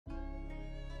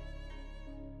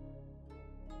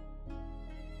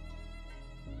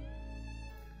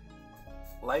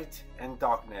light and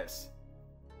darkness.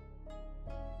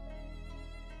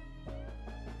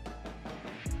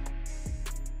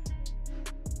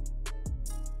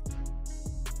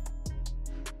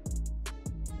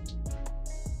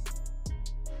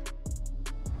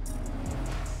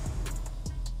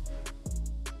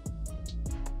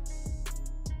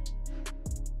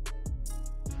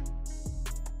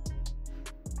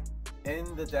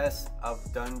 In the depths of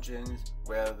dungeons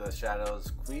where the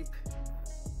shadows creep,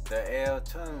 the air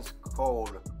turns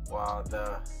cold while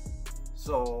the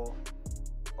soul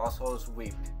also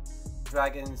weep.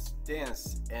 Dragons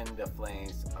dance in the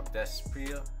flames of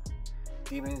despair,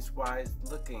 demons rise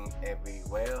looking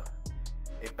everywhere.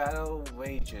 A battle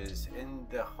rages in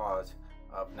the heart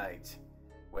of night,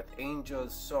 with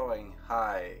angels soaring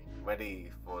high,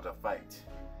 ready for the fight.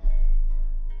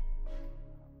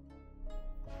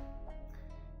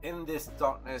 In this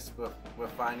darkness, we're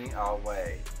finding our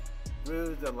way.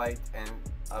 Through the light and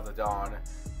of the dawn,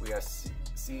 we are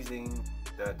seizing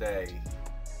the day.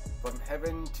 From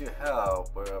heaven to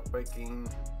hell, we're breaking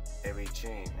every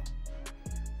chain.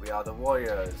 We are the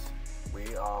warriors,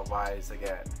 we are rise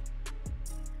again.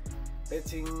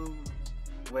 Biting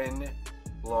wind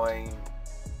blowing,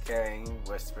 carrying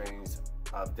whisperings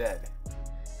of dead.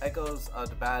 Echoes of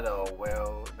the battle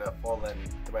wail the fallen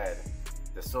thread.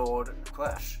 The sword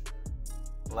clash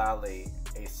loudly,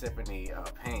 a symphony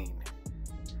of pain.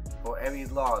 For every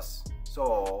lost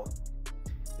soul,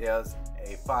 there's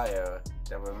a fire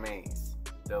that remains.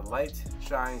 The light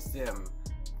shines dim,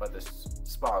 but the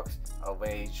sparks of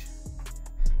rage.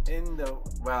 In the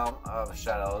realm of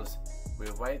shadows, we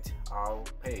write our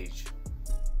page.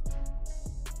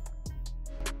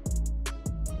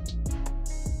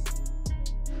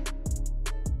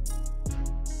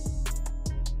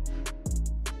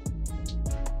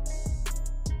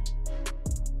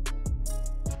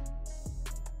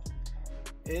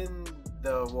 In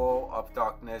the wall of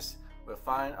darkness, we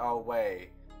find our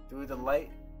way. Through the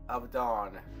light of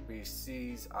dawn, we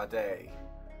seize our day.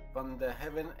 From the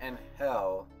heaven and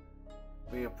hell,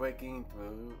 we are breaking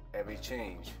through every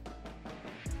change.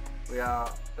 We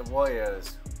are the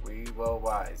warriors, we will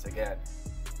rise again.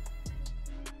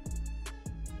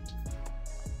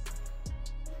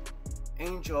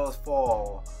 Angels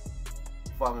fall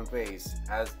from embrace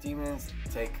as demons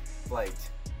take flight.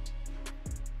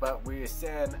 But we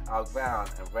stand our ground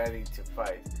and ready to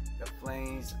fight. The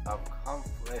flames of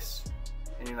conflict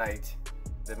unite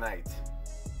the night.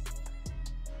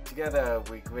 Together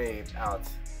we grave out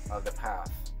of the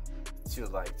path to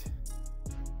light.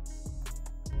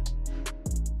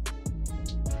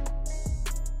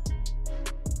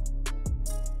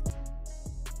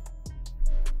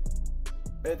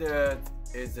 Bitter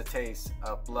is the taste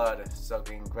of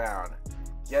blood-soaking ground,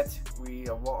 yet we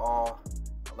are all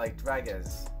like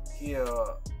dragons. Hear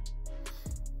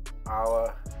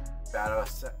our battle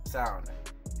sound.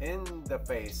 In the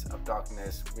face of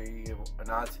darkness, we are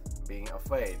not being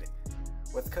afraid.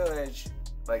 With courage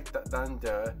like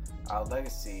thunder, our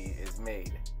legacy is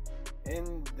made.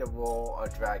 In the war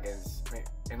of dragons,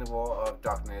 in the war of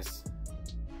darkness,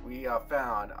 we are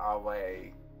found our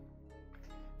way.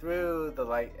 Through the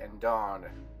light and dawn,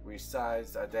 we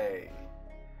seize a day.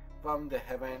 From the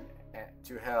heaven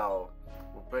to hell,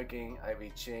 we're breaking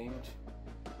every change.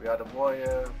 We are the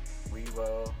warrior, we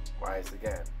will rise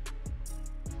again.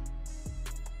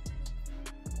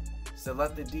 So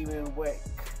let the demon wake,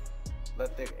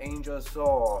 let the angels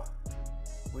soar.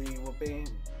 We will be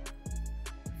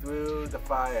through the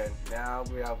fire, now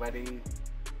we are ready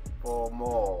for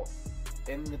more.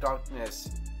 In the darkness,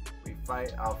 we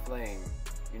fight our flame.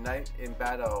 Unite in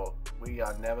battle, we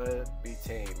are never be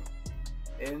tamed.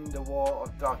 In the war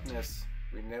of darkness,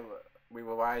 we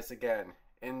will rise again.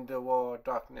 In the war of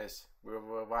darkness, we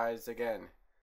will rise again.